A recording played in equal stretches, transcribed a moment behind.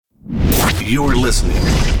You're listening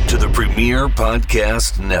to the Premier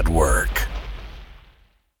Podcast Network.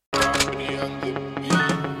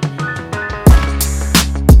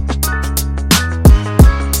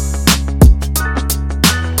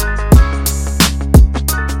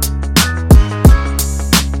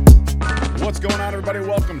 What's going on, everybody?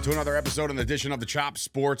 Welcome to another episode and edition of the Chop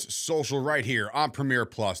Sports Social right here on Premier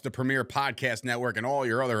Plus, the Premier Podcast Network, and all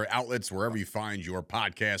your other outlets wherever you find your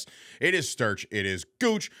podcast. It is Sturch. It is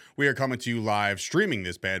Gooch. We are coming to you live, streaming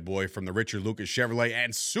this bad boy from the Richard Lucas Chevrolet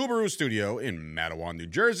and Subaru studio in Matawan, New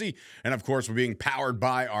Jersey. And, of course, we're being powered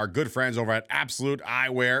by our good friends over at Absolute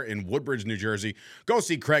Eyewear in Woodbridge, New Jersey. Go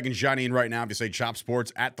see Craig and Janine right now if you say Chop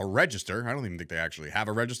Sports at the register. I don't even think they actually have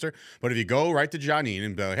a register. But if you go right to Janine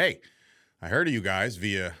and be like, hey, I heard of you guys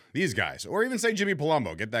via these guys, or even say Jimmy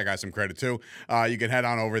Palumbo. Get that guy some credit, too. You can head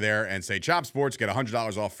on over there and say Chop Sports, get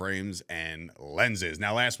 $100 off frames and lenses.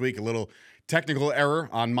 Now, last week, a little technical error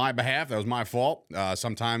on my behalf. That was my fault.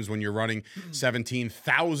 Sometimes when you're running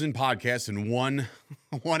 17,000 podcasts in one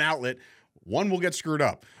outlet, one will get screwed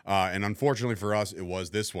up. And unfortunately for us, it was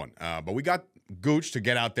this one. But we got Gooch to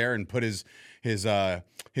get out there and put his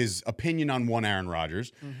opinion on one Aaron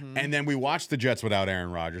Rodgers. Mm-hmm. And then we watched the Jets without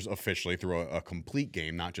Aaron Rodgers officially through a complete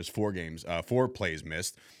game, not just 4 plays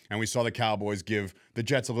missed. And we saw the Cowboys give the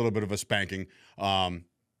Jets a little bit of a spanking.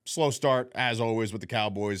 Slow start, as always, with the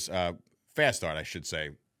Cowboys. Fast start, I should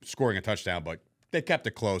say, scoring a touchdown, but they kept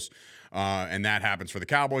it close. And that happens for the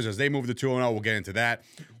Cowboys as they move to 2-0. We'll get into that.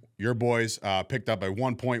 Your boys picked up a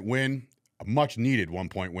 1-point win, a much-needed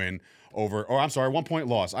 1-point win over, 1-point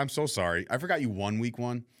loss. I'm so sorry. I forgot you won week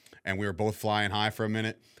 1, and we were both flying high for a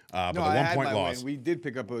minute. But the 1-point loss. Win. We did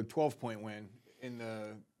pick up a 12-point win in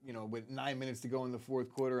the, with 9 minutes to go in the fourth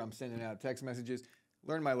quarter. I'm sending out text messages.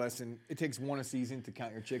 Learned my lesson. It takes one a season to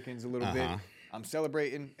count your chickens a little bit. I'm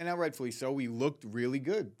celebrating, and now rightfully so. We looked really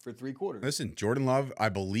good for 3 quarters. Listen, Jordan Love, I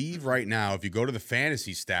believe right now, if you go to the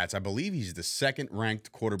fantasy stats, I believe he's the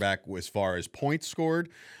second-ranked quarterback as far as points scored.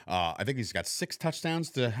 I think he's got 6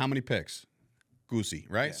 touchdowns to how many picks? Goosey,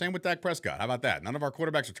 right? Yeah. Same with Dak Prescott. How about that? None of our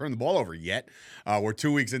quarterbacks have turned the ball over yet. We're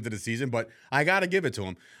 2 weeks into the season, but I got to give it to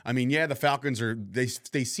them. I mean, yeah, the Falcons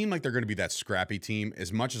they seem like they're going to be that scrappy team.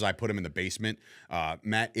 As much as I put them in the basement,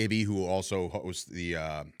 Matt Ibby, who also hosts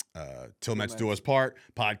the Till Mets Do Us Part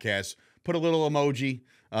podcast, put a little emoji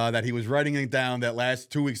that he was writing it down that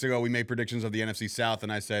last 2 weeks ago we made predictions of the NFC South,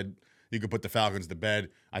 and I said you could put the Falcons to bed.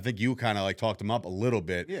 I think you kind of like talked them up a little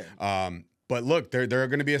bit. Yeah. But look, they're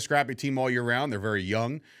going to be a scrappy team all year round. They're very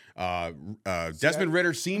young. Desmond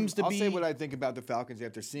Ridder seems to be. I'll say what I think about the Falcons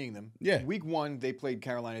after seeing them. Yeah. Week 1, they played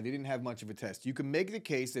Carolina. They didn't have much of a test. You can make the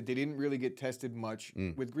case that they didn't really get tested much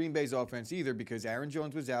with Green Bay's offense either because Aaron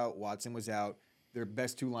Jones was out, Watson was out, their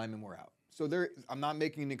best 2 linemen were out. So I'm not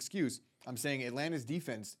making an excuse. I'm saying Atlanta's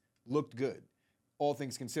defense looked good, all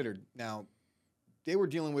things considered. Now, they were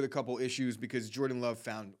dealing with a couple issues because Jordan Love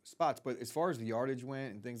found spots. But as far as the yardage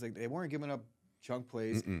went and things like that, they weren't giving up chunk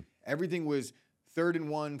plays. Everything was 3rd and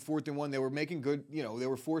 1, 4th and 1. They were making good, they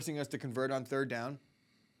were forcing us to convert on 3rd down.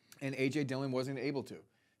 And A.J. Dillon wasn't able to.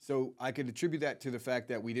 So I could attribute that to the fact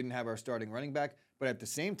that we didn't have our starting running back. But at the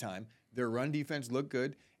same time, their run defense looked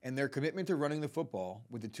good. And their commitment to running the football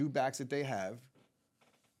with the 2 backs that they have,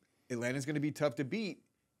 Atlanta's going to be tough to beat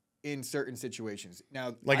in certain situations.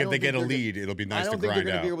 Now, like if they get a lead, it'll be nice to grind out. I don't think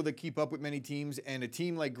they're going to be able to keep up with many teams, and a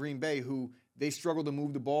team like Green Bay, who they struggle to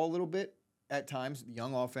move the ball a little bit at times,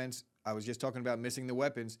 young offense. I was just talking about missing the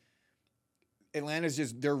weapons.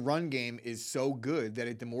 Atlanta's their run game is so good that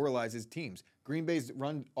it demoralizes teams. Green Bay's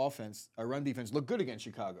run defense looked good against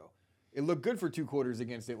Chicago. It looked good for 2 quarters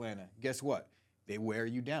against Atlanta. Guess what? They wear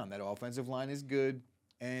you down. That offensive line is good,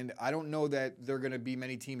 and I don't know that there are going to be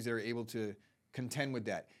many teams that are able to contend with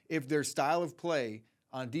that. If their style of play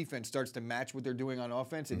on defense starts to match what they're doing on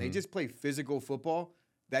offense and they just play physical football,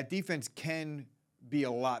 that defense can be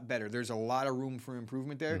a lot better. There's a lot of room for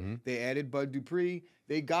improvement there. They added Bud Dupree.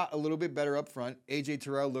 They got a little bit better up front. A.J.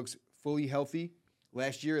 Terrell looks fully healthy.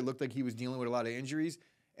 Last year, it looked like he was dealing with a lot of injuries.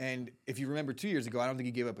 And if you remember 2 years ago, I don't think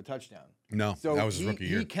he gave up a touchdown. No, so that was his rookie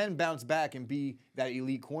year. He can bounce back and be that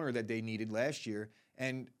elite corner that they needed last year.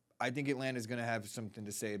 And I think Atlanta's going to have something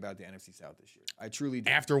to say about the NFC South this year. I truly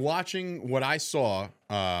do. After watching what I saw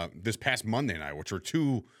this past Monday night, which were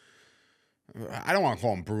 2, I don't want to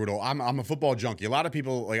call them brutal. I'm a football junkie. A lot of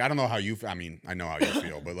people, I don't know how you feel. I mean, I know how you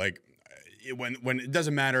feel, but when it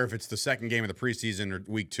doesn't matter if it's the second game of the preseason or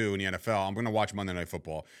week 2 in the NFL, I'm going to watch Monday Night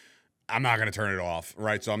Football. I'm not going to turn it off,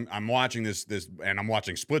 right? So I'm watching this, and I'm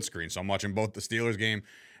watching split screen. So I'm watching both the Steelers game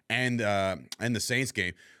and the Saints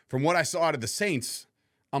game. From what I saw out of the Saints,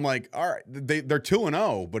 I'm like, all right, they're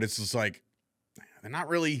 2-0, but it's just like they're not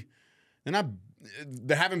really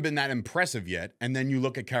they haven't been that impressive yet. And then you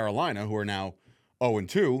look at Carolina, who are now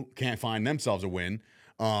 0-2, can't find themselves a win.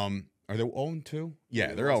 Are they 0-2?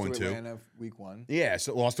 Yeah, they're 0-2. Atlanta week 1. Yeah,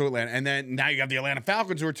 so lost to Atlanta. And then now you got the Atlanta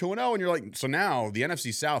Falcons who are 2-0, and you're like, so now the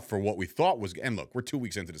NFC South for what we thought was, and look, we're 2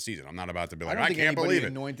 weeks into the season. I'm not about to be like, I can't believe it.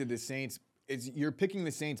 Anointed the Saints. You're picking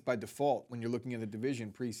the Saints by default when you're looking at the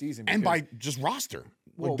division preseason. And by just roster.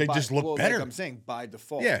 They just look better. Like I'm saying, by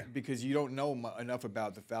default. Yeah. Because you don't know enough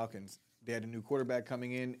about the Falcons. They had a new quarterback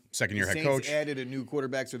coming in. Second-year head Saints coach. Added a new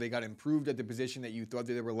quarterback, so they got improved at the position that you thought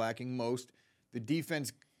that they were lacking most. The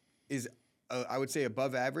defense is, I would say,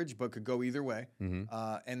 above average, but could go either way.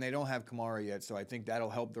 And they don't have Kamara yet, so I think that'll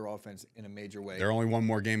help their offense in a major way. They're only one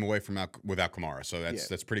more game away from without Kamara, so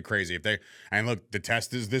that's pretty crazy. And look, the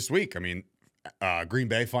test is this week. I mean, Green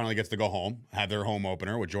Bay finally gets to go home, have their home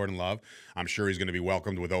opener with Jordan Love. I'm sure he's going to be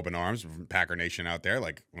welcomed with open arms from Packer Nation out there.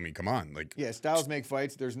 Like, I mean, come on. Like, yeah, styles make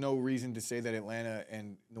fights. There's no reason to say that Atlanta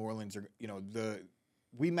and New Orleans are,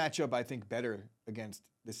 we match up, I think, better against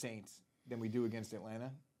the Saints than we do against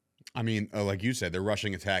Atlanta. I mean, like you said, their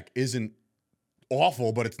rushing attack isn't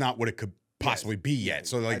awful, but it's not what it could possibly be yet.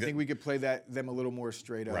 So, like, I think we could play them a little more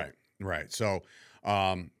straight up. Right. So,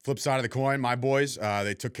 flip side of the coin, my boys,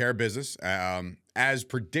 they took care of business. As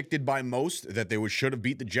predicted by most, that they should have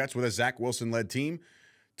beat the Jets with a Zach Wilson-led team.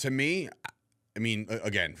 To me, I mean,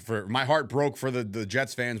 again, for my heart broke for the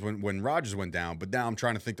Jets fans when Rodgers went down. But now I'm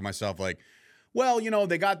trying to think to myself, like, well,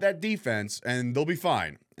 they got that defense and they'll be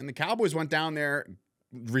fine. And the Cowboys went down there,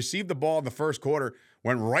 received the ball in the first quarter,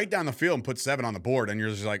 went right down the field and put 7 on the board. And you're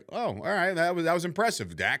just like, oh, all right, that was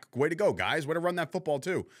impressive, Dak. Way to go, guys. Way to run that football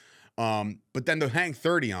too. But then to hang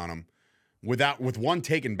 30 on them with one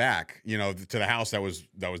taken back, to the house that was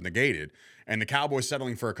negated, and the Cowboys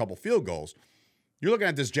settling for a couple field goals. You're looking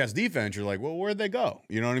at this Jets defense. You're like, well, where'd they go?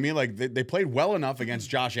 You know what I mean? Like they played well enough against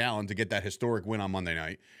Josh Allen to get that historic win on Monday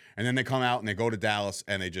night, and then they come out and they go to Dallas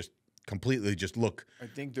and they just completely look. I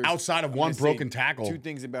think outside of one broken tackle. 2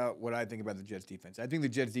 things about what I think about the Jets defense. I think the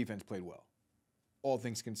Jets defense played well. All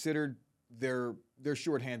things considered, they're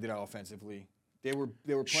shorthanded offensively. They were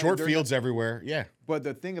playing short fields everywhere. Yeah. But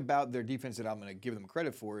the thing about their defense that I'm going to give them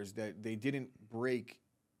credit for is that they didn't break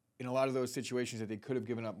in a lot of those situations that they could have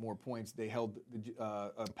given up more points. They held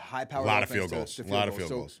a high-powered offense. A lot of field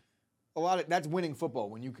goals. That's winning football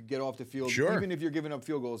when you could get off the field. Sure. Even if you're giving up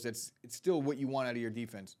field goals, it's still what you want out of your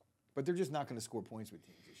defense. But they're just not going to score points with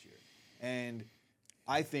teams this year. And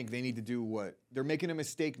I think they need to do what they're making a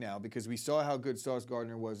mistake now because we saw how good Sauce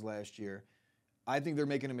Gardner was last year. I think they're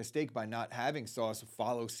making a mistake by not having Sauce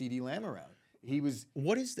follow CeeDee Lamb around.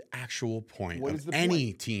 What is the actual point of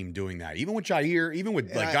any team doing that? Even with Jair, even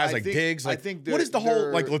with guys like Diggs. Like, what is the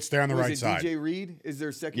whole let's stay on the right side? DJ Reed is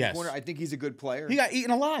their second corner. I think he's a good player. He got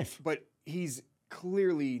eaten alive. But he's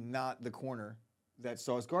clearly not the corner that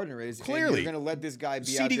Sauce Gardner is. Clearly. And you're going to let this guy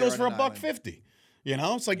be out there CeeDee goes for $150.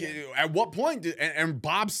 It's like, at what point? And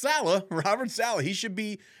Bob Saleh, Robert Saleh, he should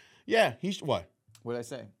be, he's what? What did I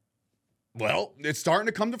say? Well, it's starting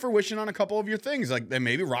to come to fruition on a couple of your things. Like, then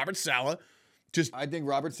maybe Robert Saleh I think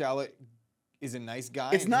Robert Saleh is a nice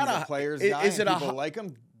guy. It's not a player's guy. People like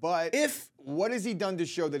him. But what has he done to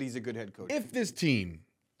show that he's a good head coach? If this team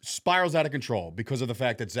spirals out of control because of the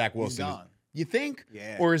fact that Zach Wilson is gone. You think?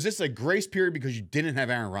 Yeah. Or is this a grace period because you didn't have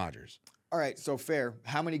Aaron Rodgers? All right, so fair.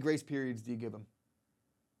 How many grace periods do you give him?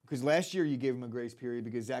 Because last year you gave him a grace period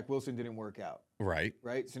because Zach Wilson didn't work out. Right.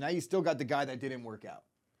 Right? So now you still got the guy that didn't work out.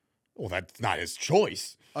 Well, that's not his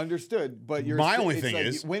choice. Understood. But my only thing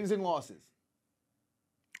is wins and losses.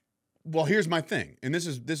 Well, here's my thing, and this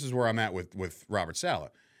is where I'm at with Robert Saleh.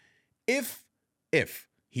 If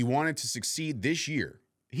he wanted to succeed this year,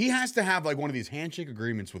 he has to have like one of these handshake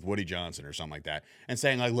agreements with Woody Johnson or something like that, and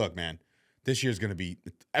saying like, look, man, this year's going to be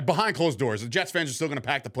behind closed doors. The Jets fans are still going to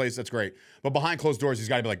pack the place. That's great, but behind closed doors, he's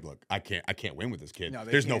got to be like, look, I can't win with this kid.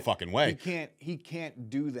 There's no fucking way. He can't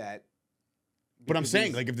do that. But I'm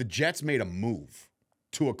saying, like, if the Jets made a move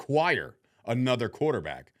to acquire another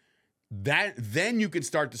quarterback, then you can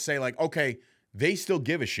start to say, like, okay, they still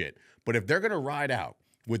give a shit. But if they're going to ride out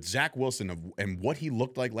with Zach Wilson and what he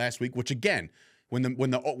looked like last week, which again, when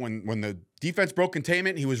the defense broke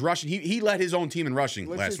containment, he was rushing. He led his own team in rushing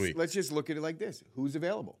last week. Let's just look at it like this: who's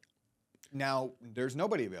available? Now, there's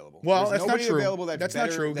nobody available. Well, there's that's not true. Available that's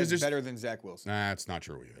not true. That's better than Zach Wilson. That's not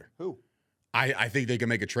true either. Who? I think they can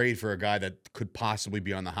make a trade for a guy that could possibly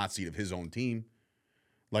be on the hot seat of his own team,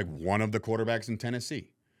 like one of the quarterbacks in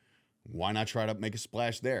Tennessee. Why not try to make a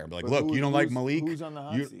splash there? Be like, look, you don't like Malik? Who's on the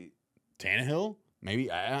hot seat? Tannehill?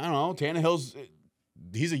 Maybe. I don't know. Tannehill's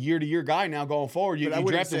he's a year-to-year guy now going forward. You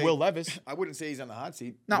drafted Will Levis. I wouldn't say he's on the hot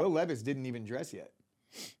seat. No. Will Levis didn't even dress yet.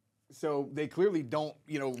 So they clearly don't,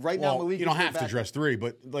 right now Well, Malik you don't is their have to backup. dress 3,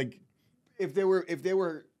 but like, If they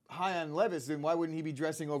were high on Levis, then why wouldn't he be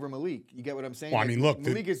dressing over Malik? You get what I'm saying? Well, I mean, look,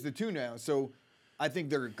 Malik is the 2 now, so I think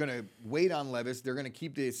they're going to wait on Levis. They're going to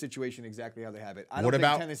keep the situation exactly how they have it. I don't What think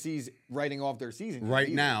about- Tennessee's writing off their season yet right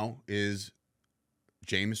either. now is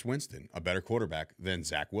Jameis Winston a better quarterback than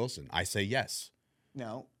Zach Wilson? I say yes.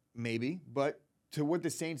 Now, maybe, but to what the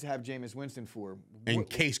Saints have Jameis Winston for? In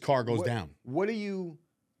case Carr goes down. What do you?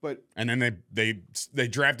 But And then they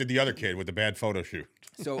drafted the other kid with the bad photo shoot.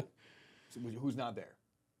 so who's not there?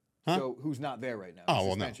 Huh? So who's not there right now? Oh,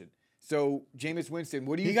 well, no. Suspension. So Jameis Winston,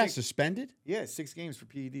 what do you He think? got suspended? Yeah, 6 games for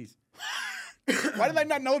PEDs. Why did I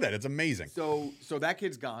not know that? It's amazing. So that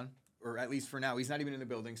kid's gone, or at least for now, he's not even in the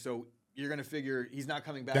building. So you're gonna figure he's not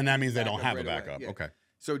coming back. Then that means they don't backup have a right away. backup. Yeah. Okay.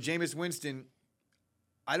 So Jameis Winston,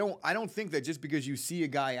 I don't think that just because you see a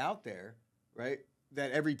guy out there, right,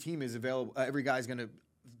 that every team is available. Every guy's gonna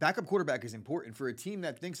backup quarterback is important for a team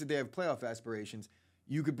that thinks that they have playoff aspirations.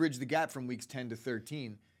 You could bridge the gap from weeks 10 to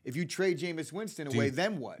 13. If you trade Jameis Winston away,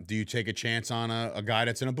 then what? Do you take a chance on a guy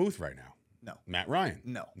that's in a booth right now? No, Matt Ryan?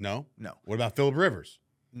 No. No? No. What about Phillip Rivers?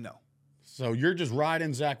 no. So you're just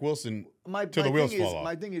riding Zach Wilson My till the wheels thing fall is, off.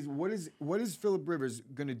 My thing is, what is Phillip Rivers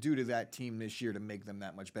going to do to that team this year to make them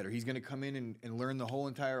that much better? He's going to come in and learn the whole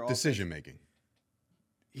entire offense. Decision making.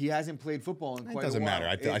 He hasn't played football in It quite doesn't a while.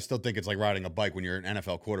 matter. I still think it's like riding a bike when you're an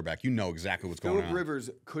NFL quarterback. You know exactly what's going Phillip on. Rivers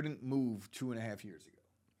couldn't move 2.5 years ago.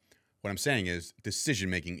 What I'm saying is decision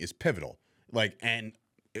making is pivotal. And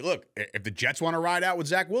look, if the Jets want to ride out with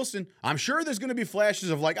Zach Wilson, I'm sure there's going to be flashes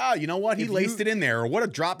of like, you know what? He laced it in there, or what a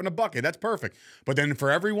drop in a bucket. That's perfect. But then for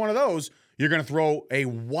every one of those, you're going to throw a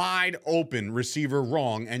wide open receiver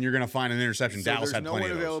wrong, and you're going to find an interception. So Dallas there's had no plenty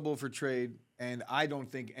one of those. available for trade, and I don't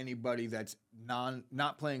think anybody that's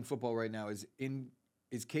not playing football right now is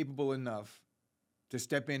capable enough to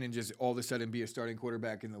step in and just all of a sudden be a starting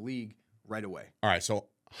quarterback in the league right away. All right, so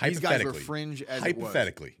These guys hypothetically, were fringe as it was.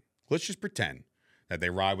 hypothetically, let's just pretend that they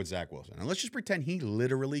ride with Zach Wilson, and let's just pretend he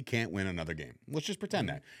literally can't win another game. Let's just pretend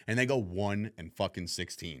that, and they go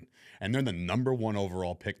 1-16, and they're the number 1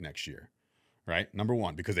 overall pick next year, right? Number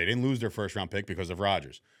 1, because they didn't lose their first round pick because of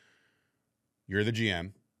Rodgers. You're the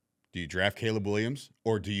GM. Do you draft Caleb Williams,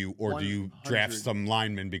 or do you draft 100. some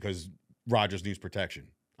lineman because Rodgers needs protection?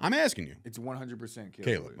 I'm asking you. It's 100%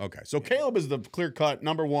 Caleb. Okay, so Caleb is the clear-cut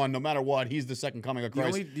number 1, no matter what. He's the second coming of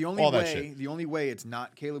Christ. The only way it's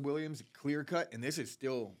not Caleb Williams, clear cut, and this is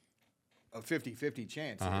still a 50-50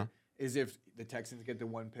 chance, is if the Texans get the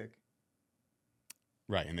 1 pick.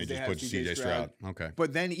 Right, and they They just have put C.J. C.J. Stroud. Okay.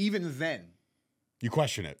 But then, even then, You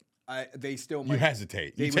question it. they still might. You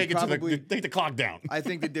hesitate. they You would take take the clock down. I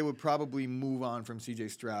think that they would probably move on from C.J.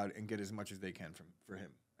 Stroud and get as much as they can for him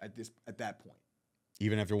at that point.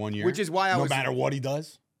 Even after 1 year? Which is why no matter what he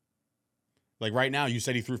does? Like right now, you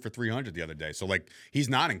said he threw for 300 the other day. So, he's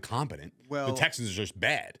not incompetent. Well- the Texans are just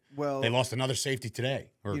bad. Well, They lost another safety today,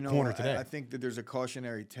 or corner today. I think that there's a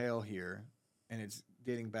cautionary tale here, and it's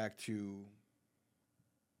dating back to,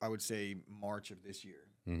 I would say, March of this year,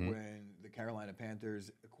 when the Carolina Panthers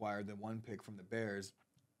acquired the 1 pick from the Bears.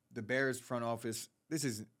 The Bears front office, this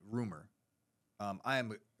is rumor. I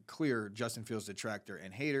am a clear Justin Fields detractor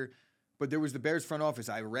and hater, but there was the Bears front office.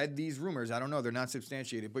 I read these rumors. I don't know. They're not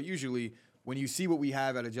substantiated, but usually when you see what we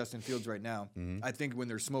have out of Justin Fields right now, I think when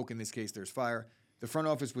there's smoke in this case, there's fire. The front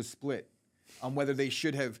office was split on whether they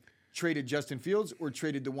should have traded Justin Fields or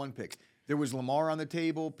traded the 1 pick. There was Lamar on the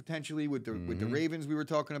table potentially with the Ravens we were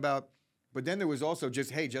talking about, but then there was also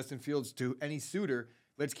just, hey, Justin Fields to any suitor,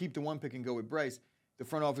 let's keep the 1 pick and go with Bryce. The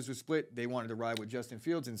front office was split. They wanted to ride with Justin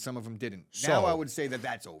Fields, and some of them didn't. Now I would say that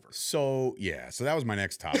that's over. So that was my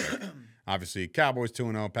next topic. Obviously, Cowboys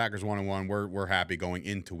 2-0, Packers 1-1. We're happy going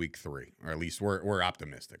into week 3, or at least we're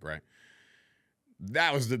optimistic, right?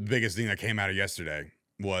 That was the biggest thing that came out of yesterday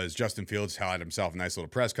was Justin Fields had himself a nice little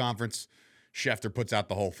press conference. Schefter puts out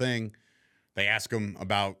the whole thing. They ask him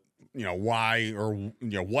about why or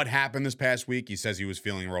what happened this past week. He says he was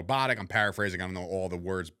feeling robotic. I'm paraphrasing. I don't know all the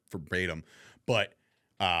words verbatim, but.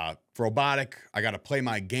 For robotic, I got to play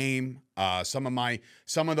my game. Some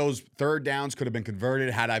of those third downs could have been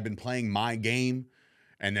converted had I been playing my game.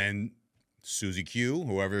 And then Susie Q,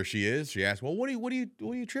 whoever she is, she asked, "Well, what do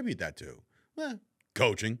you attribute that to?"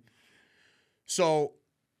 Coaching. So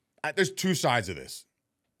there's 2 sides of this.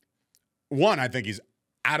 One, I think he's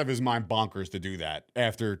out of his mind bonkers to do that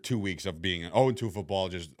after 2 weeks of being an 0-2 football.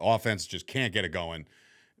 Just offense just can't get it going.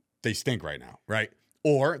 They stink right now, right?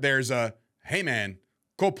 Or there's a, hey man,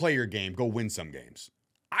 go play your game. Go win some games.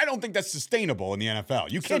 I don't think that's sustainable in the NFL.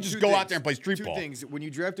 You can't just two go things. out there and play street ball. Two things. When you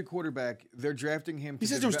draft a quarterback, they're drafting him. He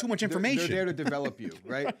says there's too much information. They're there to develop you,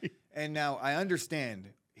 right? And now I understand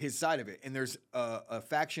his side of it. And there's a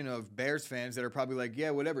faction of Bears fans that are probably like,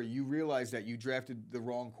 yeah, whatever. You realize that you drafted the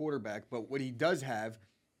wrong quarterback. But what he does have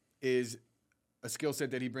is a skill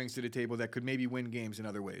set that he brings to the table that could maybe win games in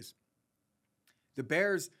other ways. The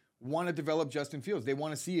Bears want to develop Justin Fields. They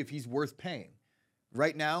want to see if he's worth paying.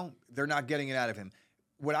 Right now, they're not getting it out of him.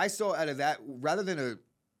 What I saw out of that, rather than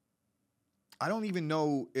I don't even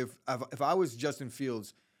know if I was Justin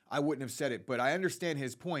Fields, I wouldn't have said it, but I understand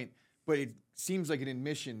his point, but it seems like an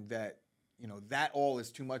admission that, that all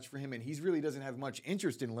is too much for him, and he really doesn't have much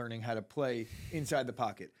interest in learning how to play inside the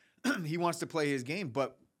pocket. He wants to play his game,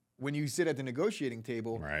 but when you sit at the negotiating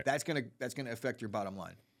table, right, that's gonna affect your bottom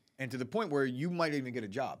line. And to the point where you might even get a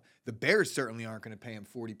job. The Bears certainly aren't going to pay him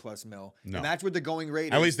 $40+ million. No. And that's what the going rate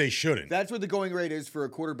is. At least they shouldn't. That's what the going rate is for a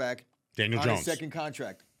quarterback Daniel on Jones. his second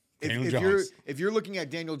contract. If you're looking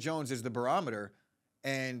at Daniel Jones as the barometer,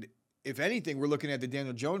 and if anything, we're looking at the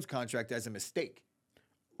Daniel Jones contract as a mistake.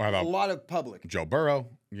 Or how about a lot of public. Joe Burrow?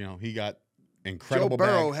 He got incredible. Joe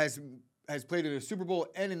Burrow bag. has played in a Super Bowl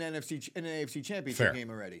and an AFC Championship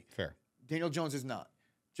game already. Fair. Daniel Jones is not.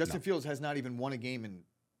 Justin Fields has not even won a game in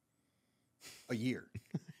a year.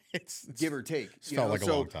 It's give or take. It's felt like a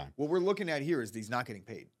long time. What we're looking at here is he's not getting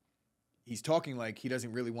paid. He's talking like he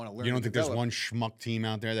doesn't really want to learn. You don't think there's one schmuck team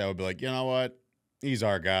out there that would be like, you know what? He's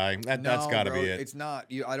our guy. That's got to be it. It's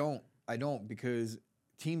not. I don't because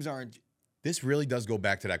teams aren't. This really does go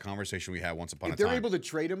back to that conversation we had once upon a time. If they're able to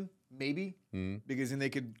trade him, maybe, because then they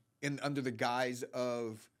could, under the guise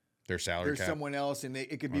of their salary there's cap. someone else, and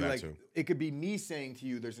it could be it could be me saying to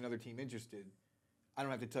you, there's another team interested. I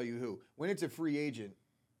don't have to tell you who. When it's a free agent,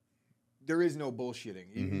 there is no bullshitting.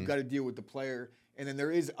 You've got to deal with the player, and then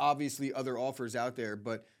there is obviously other offers out there,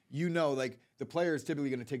 but the player is typically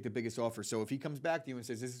going to take the biggest offer. So if he comes back to you and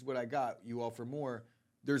says, this is what I got, you offer more,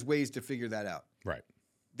 there's ways to figure that out. Right.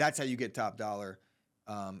 That's how you get top dollar.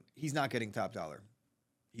 He's not getting top dollar.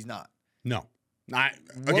 He's not. No.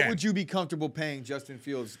 What would you be comfortable paying Justin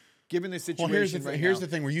Fields, given the situation here's the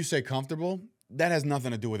thing. Where you say comfortable, that has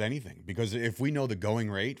nothing to do with anything. Because if we know the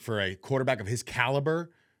going rate for a quarterback of his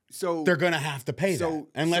caliber, they're going to have to pay that.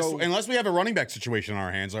 Unless we have a running back situation on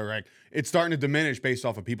our hands, it's starting to diminish based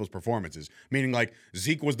off of people's performances. Meaning, like,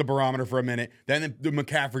 Zeke was the barometer for a minute. Then the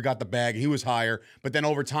McCaffrey got the bag. He was higher. But then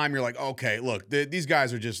over time, you're like, okay, look, these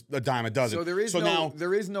guys are just a dime a dozen. So there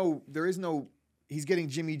is no. He's getting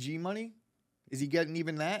Jimmy G money. Is he getting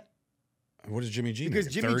even that? What does Jimmy G? Because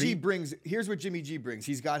Jimmy G brings. Here's what Jimmy G brings.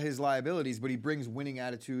 He's got his liabilities, but he brings winning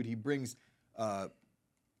attitude. He brings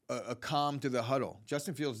a calm to the huddle.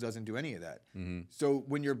 Justin Fields doesn't do any of that. So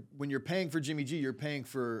when you're paying for Jimmy G, you're paying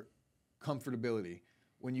for comfortability.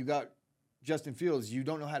 When you got Justin Fields, you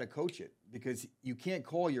don't know how to coach it because you can't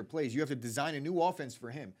call your plays. You have to design a new offense for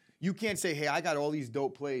him. You can't say, hey, I got all these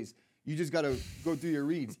dope plays. You just got to go through your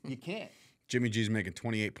reads. You can't. Jimmy G's making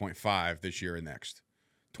 28.5 this year and next.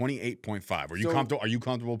 28.5. Are you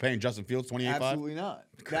comfortable paying Justin Fields 28.5? Absolutely not.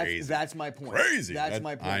 Crazy. That's my point. Crazy. That's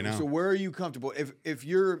my point. I know. So where are you comfortable? If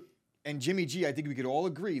you're and Jimmy G, I think we could all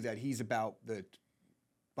agree that he's about the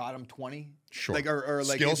bottom 20. Sure. Or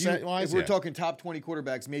like skill set wise. If we're talking top 20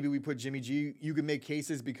 quarterbacks, maybe we put Jimmy G. You can make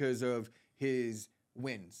cases because of his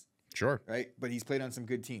wins. Sure. Right? But he's played on some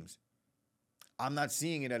good teams. I'm not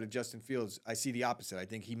seeing it out of Justin Fields. I see the opposite. I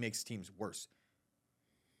think he makes teams worse.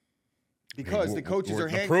 Because the coaches are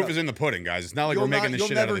handcuffed. The proof is in the pudding, guys. It's not like we're making this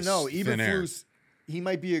shit out of this know. Even thin air. Flus, he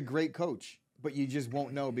might be a great coach, but you just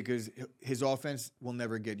won't know because his offense will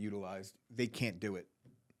never get utilized. They can't do it.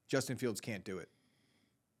 Justin Fields can't do it.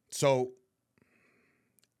 So,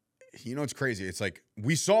 it's crazy. It's like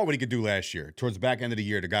we saw what he could do last year. Towards the back end of the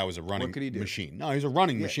year, the guy was a running machine. No, he's a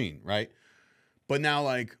running machine, right? But now,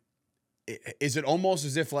 like, is it almost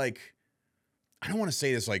as if, like, I don't want to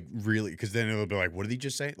say this, like, really, because then it'll be like, what did he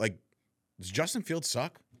just say? Like, does Justin Fields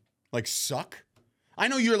suck? Like, suck? I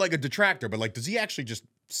know you're like a detractor, but like, does he actually just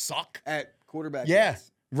suck? At quarterback? Yeah,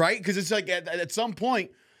 yes. Right? Because it's like at some point,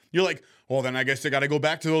 you're like, well, then I guess they got to go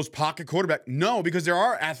back to those pocket quarterback. No, because there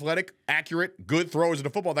are athletic, accurate, good throwers of the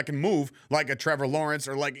football that can move, like a Trevor Lawrence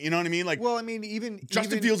or like, you know what I mean? Like, well, I mean, even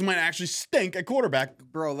Justin Fields might actually stink at quarterback,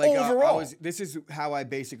 bro. Like overall. This is how I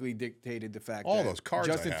basically dictated the fact all that those cards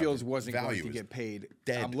Justin Fields wasn't going to get paid.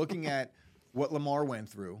 Dead. I'm looking at what Lamar went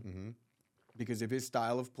through because of his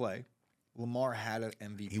style of play. Lamar had an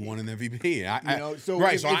MVP. He won an MVP. If he I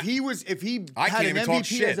had can't an even talk MVP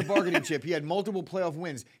shit. as a bargaining chip, he had multiple playoff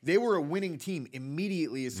wins. They were a winning team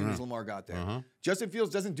immediately as soon as Lamar got there. Justin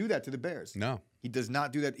Fields doesn't do that to the Bears. No. He does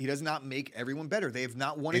not do that. He does not make everyone better. They have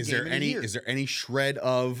not won a game in a year. Is there any shred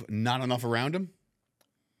of not enough around him?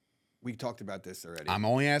 We talked about this already. I'm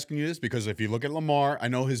only asking you this because if you look at Lamar, I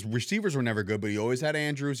know his receivers were never good, but he always had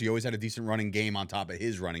Andrews. He always had a decent running game on top of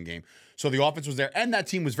his running game. So the offense was there, and that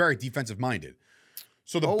team was very defensive-minded.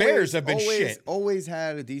 So the Bears have been shit. Always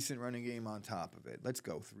had a decent running game on top of it. Let's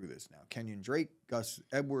go through this now. Kenyon Drake, Gus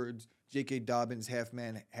Edwards, J.K. Dobbins, half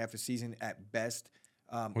man, half a season at best.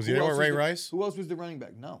 Was he there with Ray Rice? Who else was the running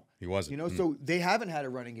back? No. He wasn't. So they haven't had a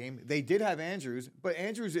running game. They did have Andrews, but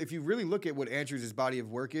Andrews, if you really look at what Andrews' body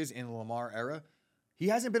of work is in the Lamar era, he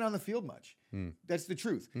hasn't been on the field much. That's the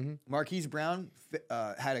truth. Marquise Brown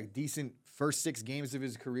had a decent first 6 games of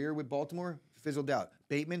his career with Baltimore, fizzled out.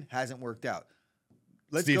 Bateman hasn't worked out.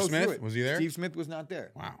 Steve Smith, was he there? Steve Smith was not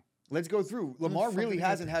there. Wow. Let's go through. Lamar really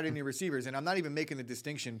hasn't had any receivers, and I'm not even making the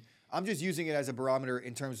distinction. I'm just using it as a barometer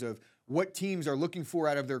in terms of what teams are looking for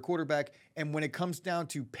out of their quarterback, and when it comes down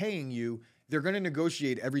to paying you, they're going to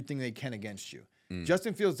negotiate everything they can against you.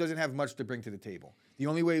 Justin Fields doesn't have much to bring to the table. The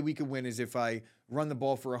only way we could win is if I run the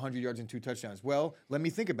ball for 100 yards and 2 touchdowns. Well, let me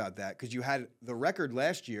think about that, because you had the record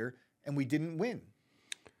last year, and we didn't win.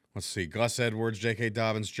 Let's see. Gus Edwards, J.K.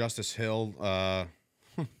 Dobbins, Justice Hill.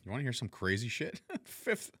 You want to hear some crazy shit?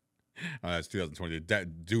 5th. That's 2020.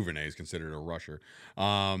 Duvernay is considered a rusher.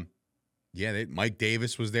 Mike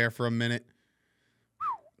Davis was there for a minute.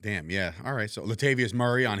 Damn, yeah. All right. So Latavius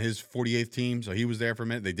Murray on his 48th team, so he was there for a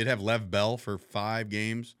minute. They did have Lev Bell for 5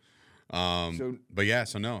 games. So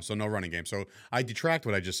no running game. So I detract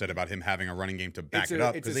what I just said about him having a running game to back it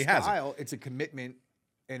up because he hasn't. It's a commitment,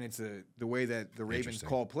 and it's the way that the Ravens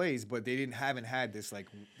call plays, but they haven't had this,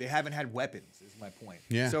 they haven't had weapons, is my point.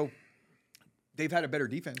 Yeah. So they've had a better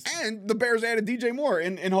defense. And the Bears added DJ Moore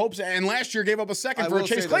in hopes, and last year gave up a second for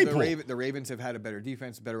Chase Claypool. The Ravens have had a better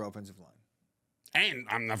defense, better offensive line. And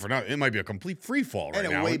I'm not for nothing. It might be a complete free fall right now.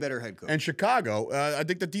 And a way better head coach. And Chicago, I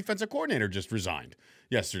think the defensive coordinator just resigned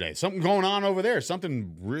yesterday. Something going on over there.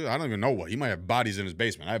 Something really, I don't even know what. He might have bodies in his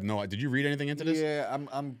basement. I have no idea. Did you read anything into this? Yeah,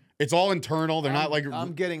 It's all internal. They're not like.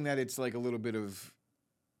 I'm getting that it's like a little bit of,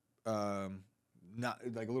 not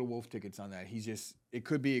like a little wolf tickets on that. He's just. It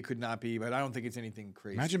could be, it could not be, but I don't think it's anything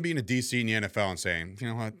crazy. Imagine being a DC in the NFL and saying, you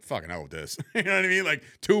know what, fucking hell with this. You know what I mean? Like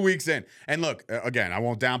 2 weeks in. And look, again, I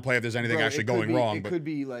won't downplay if there's anything actually going wrong. It could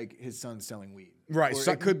be like his son selling weed. Right.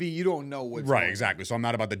 Or it could be you don't know what's right, going exactly. So I'm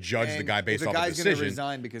not about to judge the guy based off of the decision. If the guy's going to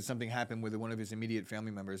resign because something happened with one of his immediate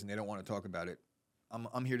family members and they don't want to talk about it,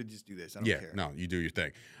 I'm here to just do this. I don't care. No, you do your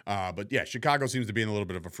thing. But yeah, Chicago seems to be in a little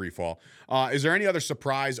bit of a free fall. Is there any other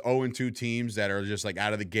surprise 0-2 teams that are just like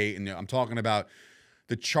out of the gate? And I'm talking about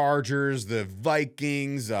the Chargers, the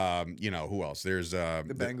Vikings, who else? There's the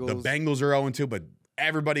Bengals. The Bengals are 0-2, but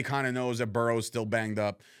everybody kind of knows that Burrow's still banged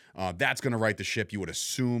up. That's going to right the ship, you would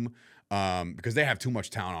assume, because they have too much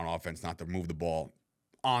talent on offense not to move the ball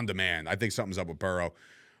on demand. I think something's up with Burrow.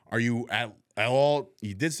 Are you at all?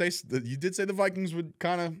 You did say the Vikings would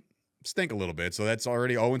kind of stink a little bit, so that's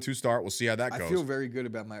already 0-2 start. We'll see how that goes. I feel very good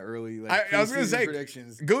about my early I was going to say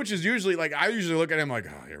predictions. Gooch is usually like, I usually look at him like,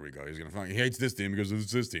 oh, here we go. He's going to find, he hates this team because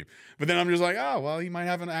it's this team. But then I'm just like, oh, well, he might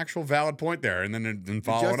have an actual valid point there, and then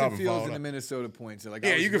follow it up. Justin Fields and the Minnesota points. Like,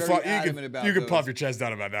 yeah, you can puff your chest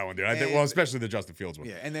out about that one, dude. I think, especially the Justin Fields one.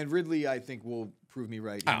 Yeah, and then Ridley, I think, will prove me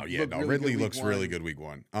right. Oh yeah, no, Ridley looks really good week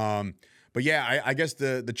 1. But yeah, I guess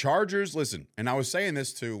the Chargers. Listen, and I was saying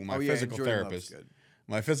this to my physical therapist.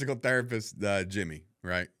 My physical therapist, Jimmy,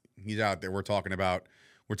 right? He's out there. We're talking about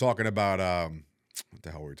what the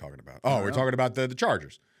hell were we talking about? Oh, we're talking about the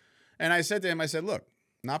Chargers. And I said to him, look,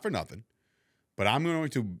 not for nothing, but I'm going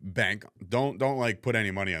to bank. Don't like put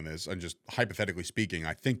any money on this. And just hypothetically speaking,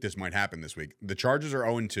 I think this might happen this week. The Chargers are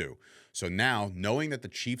 0-2. So now, knowing that the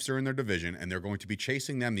Chiefs are in their division and they're going to be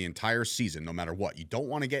chasing them the entire season, no matter what, you don't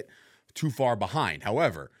want to get too far behind.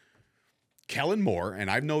 However, Kellen Moore,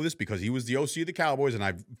 and I know this because he was the OC of the Cowboys, and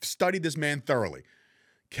I've studied this man thoroughly.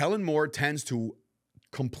 Kellen Moore tends to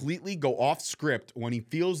completely go off script when he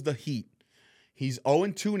feels the heat. He's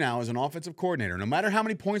 0-2 now as an offensive coordinator. No matter how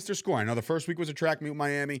many points they're scoring. I know the first week was a track meet with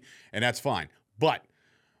Miami, and that's fine. But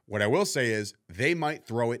what I will say is they might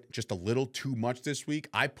throw it just a little too much this week.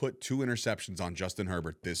 I put 2 interceptions on Justin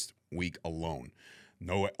Herbert this week alone.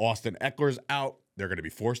 No, Austin Eckler's out. They're going to be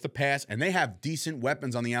forced to pass, and they have decent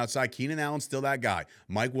weapons on the outside. Keenan Allen's still that guy.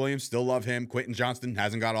 Mike Williams, still love him. Quentin Johnston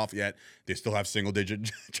hasn't got off yet. They still have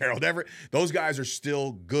single-digit Gerald Everett. Those guys are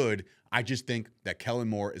still good. I just think that Kellen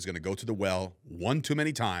Moore is going to go to the well one too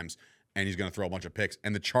many times, and he's going to throw a bunch of picks.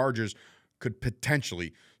 And the Chargers could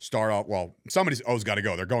potentially start off. Well, somebody's got to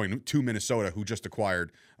go. They're going to Minnesota, who just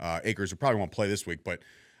acquired Akers, who probably won't play this week. But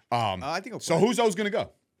I think he'll so. play. Who's O's going to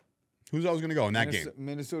go? Who's O's going to go in that game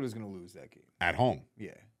Minnesota's going to lose that game at home?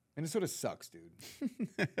 Yeah. Minnesota sucks, dude.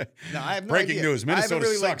 No, I have no Breaking idea. news: Minnesota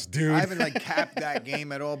really, sucks, dude. I haven't capped that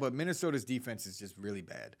game at all, but Minnesota's defense is just really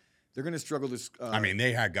bad. They're going to struggle to. I mean,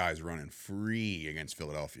 they had guys running free against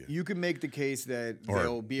Philadelphia. You can make the case that Or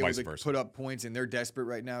they'll be able vice to versa. put up points, and they're desperate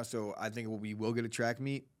right now. So I think we will get a track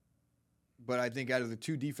meet. But I think out of the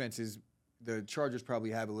two defenses, the Chargers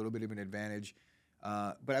probably have a little bit of an advantage.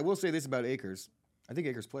 But I will say this about Akers: I think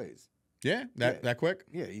Akers plays. Yeah, that quick.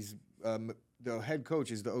 Yeah, he's the head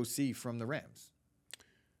coach is the OC from the Rams,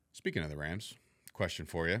 Speaking of the Rams, question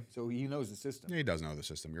for you. so he knows the system. Yeah, he does know the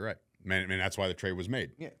system. You're right. I mean, that's why the trade was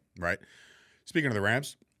made. Yeah. Right. Speaking of the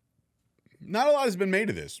Rams, not a lot has been made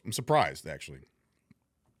of this. I'm surprised, actually.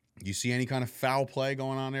 You see any kind of foul play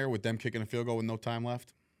going on there with them kicking a field goal with no time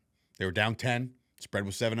left? They were down 10. Spread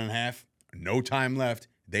was 7.5. No time left.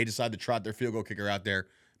 They decide to trot their field goal kicker out there,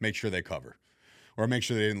 make sure they cover, or make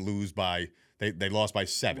sure they didn't lose by. They lost by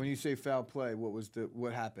 7 When you say foul play,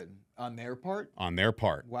 what happened on their part? on their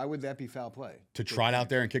part Why would that be foul play? to trot out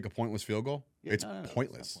there and kick a pointless field goal. Yeah, It's no, it's not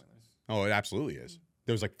pointless. pointless. Oh, it absolutely is.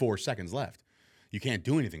 There was 4 seconds left. You can't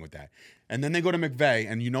do anything with that. And then they go to McVay,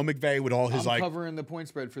 and McVay with all his I'm covering the point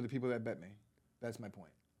spread for the people that bet me. That's my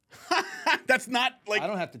point. that's not I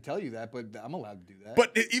don't have to tell you that, but I'm allowed to do that.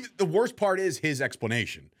 But even the worst part is his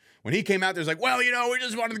explanation. When he came out there, he's like, well, we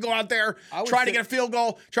just wanted to go out there, try to get a field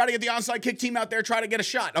goal, try to get the onside kick team out there, try to get a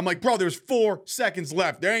shot. I'm like, bro, there's 4 seconds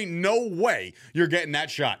left. There ain't no way you're getting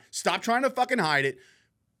that shot. Stop trying to fucking hide it.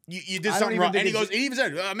 You did something wrong. And he even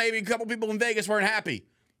said, maybe a couple people in Vegas weren't happy.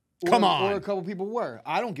 Come on. Or a couple people were.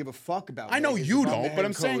 I don't give a fuck about I know Vegas you if I'm the don't, head but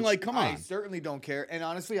I'm saying, coach. come on. I certainly don't care. And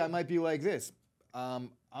honestly, I might be like this.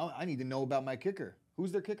 I need to know about my kicker.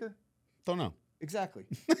 Who's their kicker? Don't know. Exactly.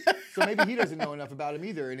 So maybe he doesn't know enough about him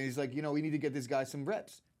either. And he's like, we need to get this guy some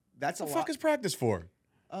reps. That's a What the lot. fuck is practice for?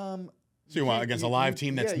 So So you want against a live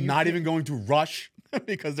team that's not even going to rush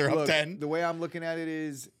because they're up 10? The way I'm looking at it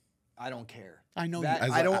is, I don't care. I know.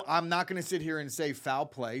 I'm not going to sit here and say foul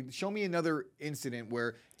play. Show me another incident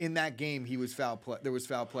where in that game there was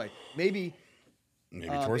foul play. Maybe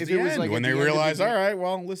towards if the it was end like when at they the end of the realize, game- all right,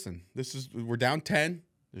 well, listen, we're down 10.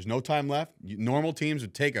 There's no time left. Normal teams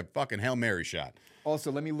would take a fucking Hail Mary shot.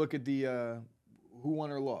 Also, let me look at the who won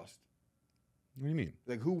or lost. What do you mean?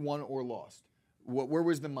 Like who won or lost? Where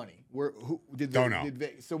was the money? Who did? Don't know.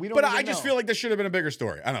 So we don't. But even I just know. feel like this should have been a bigger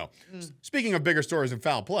story. I know. Speaking of bigger stories and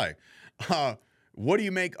foul play, what do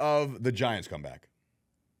you make of the Giants comeback?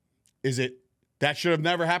 Is it that should have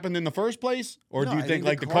never happened in the first place? Or do you think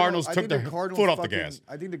the Cardinals took their foot off the gas?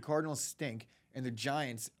 I think the Cardinals stink, and the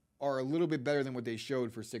Giants are a little bit better than what they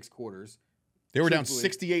showed for 6 quarters. They were down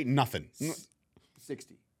Truthfully, 68-0.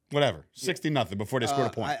 60. Whatever. 60-0 before they scored a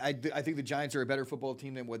point. I think the Giants are a better football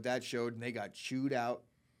team than what that showed, and they got chewed out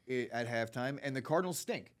at halftime. And the Cardinals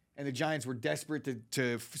stink. And the Giants were desperate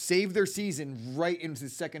to save their season right into the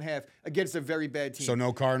second half against a very bad team. So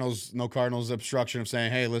no Cardinals obstruction of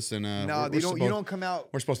saying, hey, listen, no, you don't come out.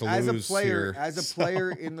 We're supposed to as lose a player, here, as a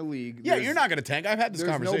player in the league. Yeah, you're not going to tank. I've had this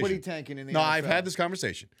there's conversation. nobody tanking in the No, NFL. I've had this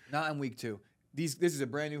conversation. Not in week 2. This is a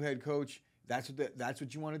brand new head coach. That's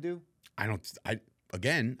what you want to do.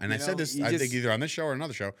 Again, and I said this, you I just- think either on this show or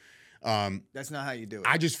another show. That's not how you do it.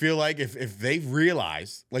 I just feel like if they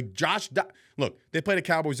realize, like look, they played the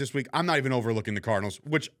Cowboys this week. I'm not even overlooking the Cardinals,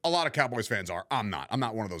 which a lot of Cowboys fans are. I'm not. I'm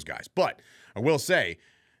not one of those guys. But I will say,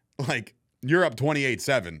 you're up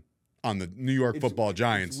 28-7 on the New York Football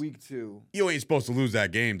Giants. It's week 2. You ain't supposed to lose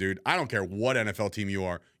that game, dude. I don't care what NFL team you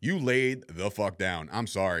are. You laid the fuck down. I'm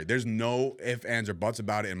sorry. There's no ifs, ands, or buts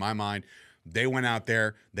about it in my mind. They went out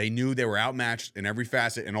there. They knew they were outmatched in every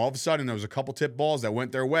facet. And all of a sudden, there was a couple tip balls that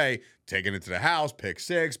went their way, taking it to the house, pick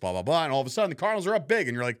 6, blah, blah, blah. And all of a sudden, the Cardinals are up big.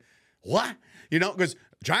 And you're like, what? Because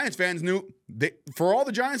Giants fans knew. For all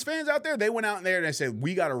the Giants fans out there, they went out there and they said,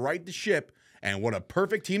 we got to right the ship. And what a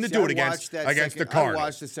perfect team to do it against the Cardinals. I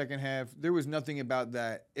watched the second half. There was nothing about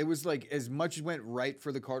that. It was like as much as went right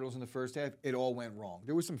for the Cardinals in the first half, it all went wrong.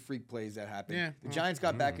 There was some freak plays that happened. Yeah. The Giants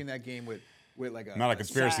got back in that game with like Not a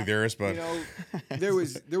conspiracy sack. theorist, but there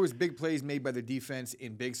was big plays made by the defense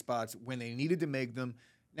in big spots when they needed to make them.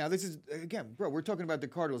 Now this is again, bro. We're talking about the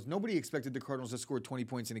Cardinals. Nobody expected the Cardinals to score 20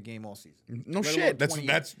 points in a game all season. No let shit. alone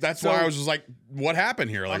 28. That's why I was just like, what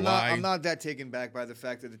happened here? Like, why? I'm not that taken back by the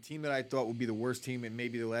fact that the team that I thought would be the worst team in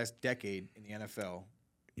maybe the last decade in the NFL.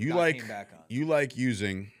 You came back on. like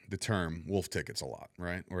using the term wolf tickets a lot,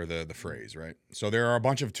 right? Or the phrase, right? So there are a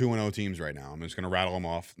bunch of 2-0 teams right now. I'm just going to rattle them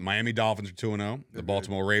off. Miami Dolphins are 2-0. The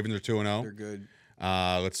Baltimore Ravens are 2-0. They're good.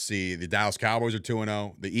 Let's see. The Dallas Cowboys are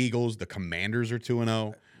 2-0. The Eagles, the Commanders are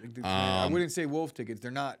 2-0. I wouldn't say wolf tickets.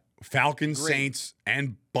 They're not. Falcons, Great. Saints,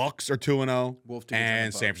 and Bucks are 2-0. Wolf tickets on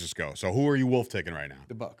and the San Bucks. Francisco. So who are you wolf ticking right now?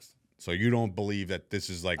 The Bucks. So you don't believe that this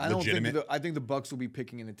is like legitimate I think the Bucks will be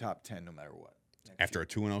picking in the top 10 no matter what. after a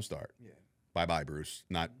 2-0 start? Yeah. Bye-bye, Bruce.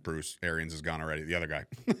 Not Bruce. Arians is gone already. The other guy.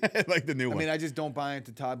 Like the new one. I mean, I just don't buy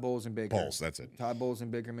into Todd Bowles and Baker. Bowles, that's it. Todd Bowles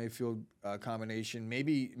and Baker Mayfield combination.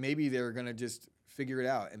 Maybe they're gonna just figure it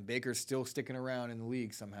out, and Baker's still sticking around in the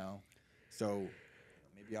league somehow. So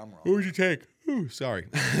maybe I'm wrong. Who would you take? Ooh, sorry.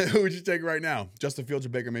 Who would you take right now? Justin Fields or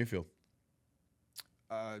Baker Mayfield?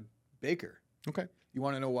 Baker. Okay. You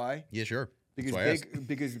want to know why? Yeah, sure.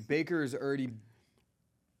 Because Baker is already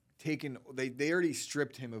taken. They already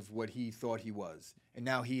stripped him of what he thought he was, and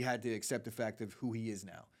now he had to accept the fact of who he is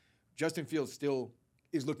now. Justin Fields still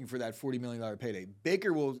is looking for that $40 million payday.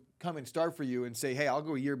 Baker will come and start for you and say, "Hey, I'll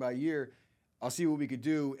go year by year. I'll see what we could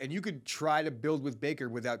do," and you could try to build with Baker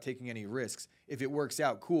without taking any risks. If it works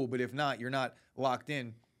out, cool. But if not, you're not locked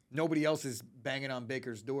in. Nobody else is banging on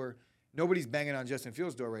Baker's door. Nobody's banging on Justin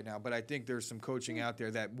Fields' door right now, but I think there's some coaching out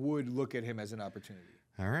there that would look at him as an opportunity.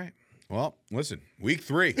 All right. Well, listen, week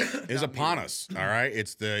 3 is upon us. All right.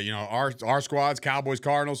 It's the, our squads, Cowboys,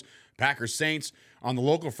 Cardinals, Packers, Saints. On the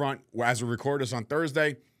local front, as we record this on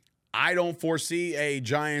Thursday, I don't foresee a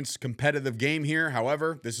Giants competitive game here.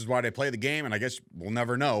 However, this is why they play the game, and I guess we'll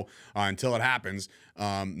never know until it happens.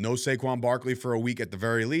 No Saquon Barkley for a week at the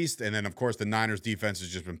very least. And then, of course, the Niners defense has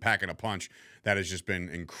just been packing a punch. That has just been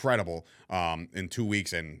incredible in 2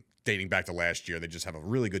 weeks and dating back to last year. They just have a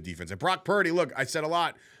really good defense. And Brock Purdy, look, I said a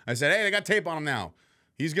lot. I said, hey, they got tape on him now.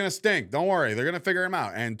 He's going to stink. Don't worry. They're going to figure him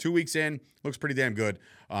out. And 2 weeks in, looks pretty damn good.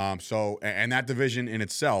 And that division in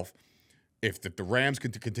itself, if the Rams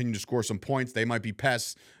could continue to score some points, they might be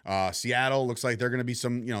pests. Seattle looks like they're going to be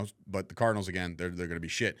some, but the Cardinals, again, they're going to be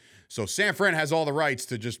shit. So San Fran has all the rights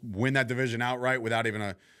to just win that division outright without even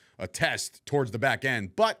a test towards the back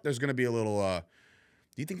end. But there's going to be a little,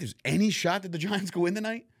 do you think there's any shot that the Giants go in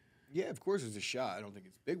tonight? Yeah, of course there's a shot. I don't think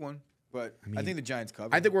it's a big one, but I think the Giants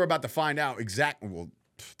cover. I think we're about to find out exactly. Well,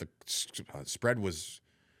 the spread was,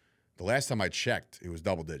 the last time I checked, it was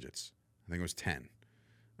double digits. I think it was 10.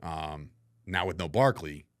 Now with no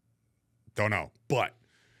Barkley, don't know. But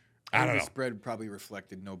I don't know. The spread probably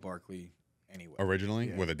reflected no Barkley anyway.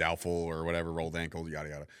 Originally, with a doubtful or whatever, rolled ankle, yada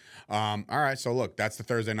yada. All right, so look, that's the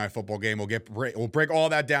Thursday night football game. We'll break all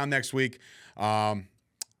that down next week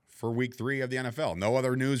for week 3 of the NFL. No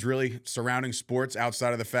other news really surrounding sports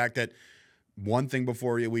outside of the fact that one thing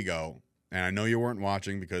before we go, and I know you weren't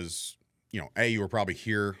watching because A, you were probably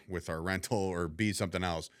here with our rental, or B, something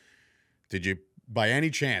else. Did you, by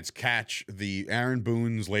any chance, catch the Aaron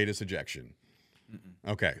Boone's latest ejection?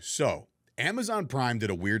 Mm-mm. Okay, so Amazon Prime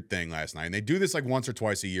did a weird thing last night, and they do this like once or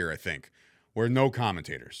twice a year, I think, where no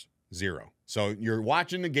commentators, 0. So you're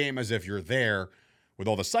watching the game as if you're there with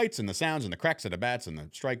all the sights and the sounds and the cracks of the bats and the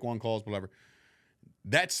strike one calls, whatever.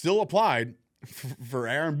 That still applied for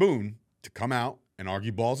Aaron Boone to come out and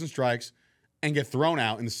argue balls and strikes and get thrown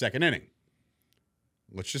out in the second inning.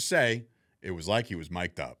 Let's just say it was like he was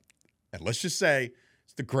mic'd up. And let's just say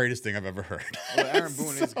it's the greatest thing I've ever heard. Well, Aaron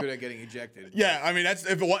Boone is good at getting ejected. Yeah, I mean, that's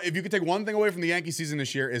if you could take one thing away from the Yankee season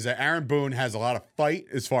this year, is that Aaron Boone has a lot of fight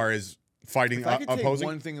as far as fighting if I could opposing.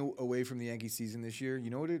 Take one thing away from the Yankee season this year, you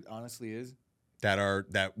know what it honestly is?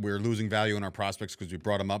 That we're losing value in our prospects because we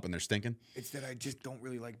brought them up and they're stinking? It's that I just don't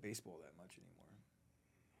really like baseball that much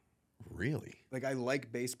anymore. Really? Like, I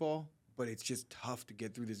like baseball, but it's just tough to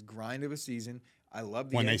get through this grind of a season. I love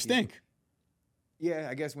the when Yankees. they stink. Yeah,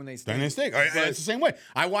 I guess when they stink. Then they stink. It's the same way.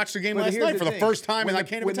 I watched the game last night for the first time, and I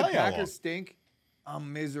can't even tell you how long. When the Packers stink,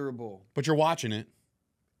 I'm miserable. But you're watching it.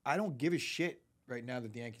 I don't give a shit right now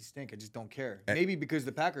that the Yankees stink. I just don't care. Maybe because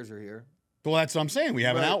the Packers are here. Well, that's what I'm saying. We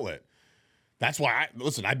have an outlet. That's why,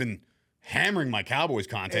 I've been hammering my Cowboys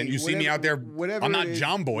content. Hey, you see me out there. I'm not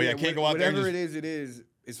John Boy. I can't go out there and Whatever it is.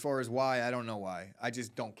 As far as why, I don't know why. I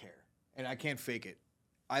just don't care. And I can't fake it.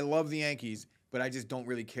 I love the Yankees, but I just don't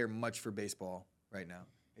really care much for baseball right now.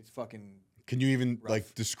 It's fucking. Can you even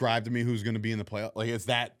rough. describe to me who's going to be in the playoff? Like, is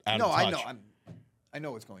that out of touch? No, I know. I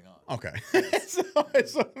know what's going on. Okay.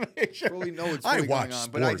 so make sure. Fully know what's really going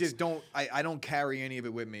on, but I just don't. I don't carry any of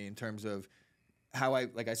it with me in terms of how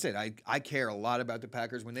like I said, I care a lot about the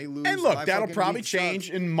Packers when they lose. And look, that'll probably change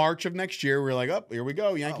in March of next year. We're like, oh, here we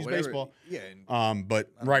go, Yankees baseball. Yeah.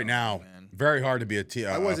 But right now, very hard to be a team.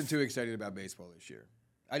 I wasn't too excited about baseball this year.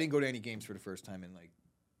 I didn't go to any games for the first time in like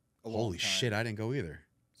a long time. Holy shit, I didn't go either.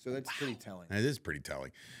 So that's pretty telling. It is pretty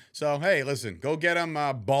telling. So, hey, listen, go get them,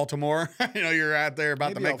 Baltimore. You're out there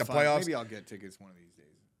about to make the playoffs. Maybe I'll get tickets one of these days.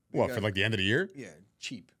 What, for like the end of the year? Yeah,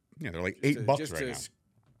 cheap. Yeah, they're like Just $8 just right to now.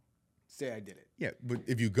 Say I did it. Yeah, but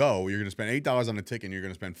if you go, you're going to spend $8 on a ticket and you're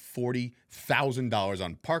going to spend $40,000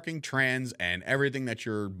 on parking, trans, and everything that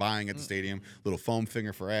you're buying at the stadium. Little foam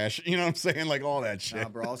finger for Ash. You know what I'm saying? Like all that shit. Nah,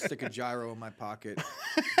 bro, I'll stick a gyro in my pocket.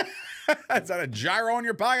 Is that a gyro in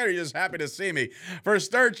your pocket, or are you just happy to see me? For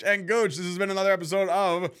Sturch and Gooch, this has been another episode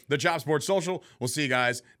of the Chop Sports Social. We'll see you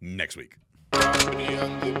guys next week.